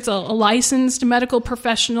and make sure it's a licensed medical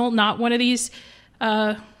professional, not one of these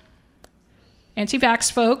anti-vax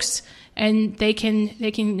folks, and they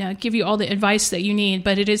can give you all the advice that you need.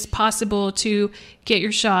 But it is possible to get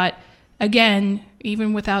your shot. Again,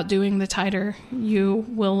 even without doing the titer, you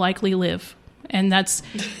will likely live. And that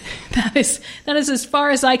is as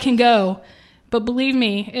far as I can go. But believe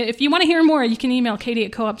me, if you want to hear more, you can email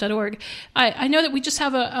katie@coop.org. I know that we just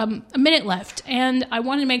have a minute left, and I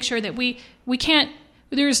want to make sure that we can't,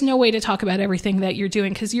 there's no way to talk about everything that you're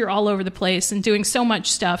doing because you're all over the place and doing so much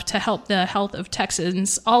stuff to help the health of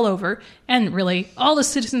Texans all over and really all the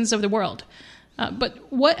citizens of the world. But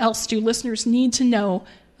what else do listeners need to know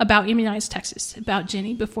about Immunize Texas, about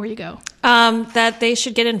Jenny, before you go? That they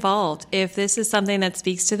should get involved. If this is something that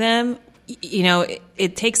speaks to them,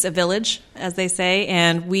 it takes a village, as they say,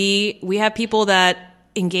 and we have people that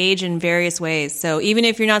engage in various ways. So even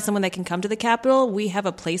if you're not someone that can come to the Capitol, we have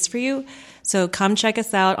a place for you. So come check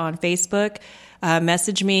us out on Facebook.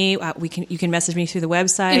 Message me. You can message me through the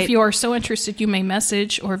website. If you are so interested, you may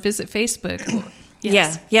message or visit Facebook.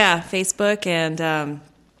 Yes. Yeah, Facebook and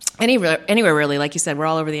anywhere really. Like you said, we're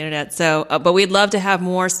all over the internet. So, but we'd love to have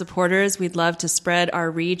more supporters. We'd love to spread our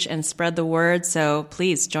reach and spread the word. So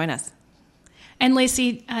please join us. And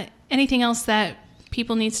Lacey, anything else that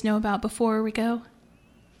people need to know about before we go?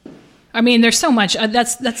 I mean, there's so much.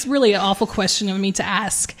 That's really an awful question of me to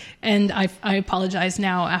ask, and I apologize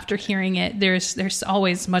now after hearing it. There's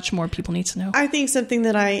always much more people need to know. I think something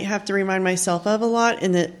that I have to remind myself of a lot,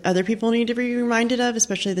 and that other people need to be reminded of,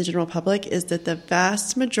 especially the general public, is that the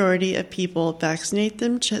vast majority of people vaccinate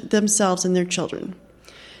themselves and their children.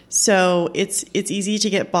 So it's easy to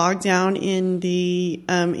get bogged down in the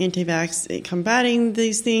anti-vax combating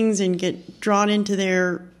these things and get drawn into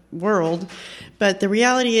their world. But the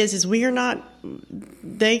reality is we are not,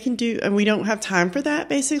 they can do, and we don't have time for that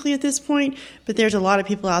basically at this point. But there's a lot of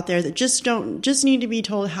people out there that just need to be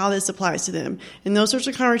told how this applies to them. And those sorts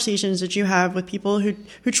of conversations that you have with people who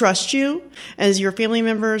trust you as your family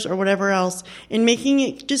members or whatever else, and making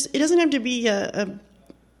it it doesn't have to be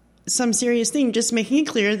some serious thing, just making it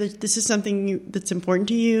clear that this is something that's important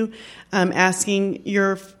to you, asking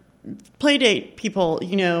your play date people,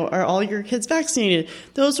 are all your kids vaccinated?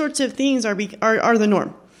 Those sorts of things are the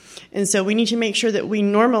norm. And so we need to make sure that we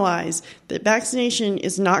normalize that vaccination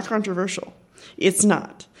is not controversial. It's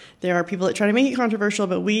not. There are people that try to make it controversial,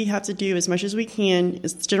 but we have to do as much as we can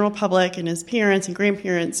as the general public and as parents and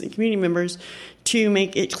grandparents and community members to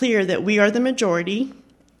make it clear that we are the majority.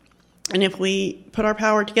 And if we put our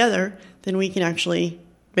power together, then we can actually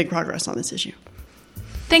make progress on this issue.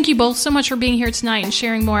 Thank you both so much for being here tonight and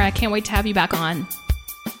sharing more. I can't wait to have you back on.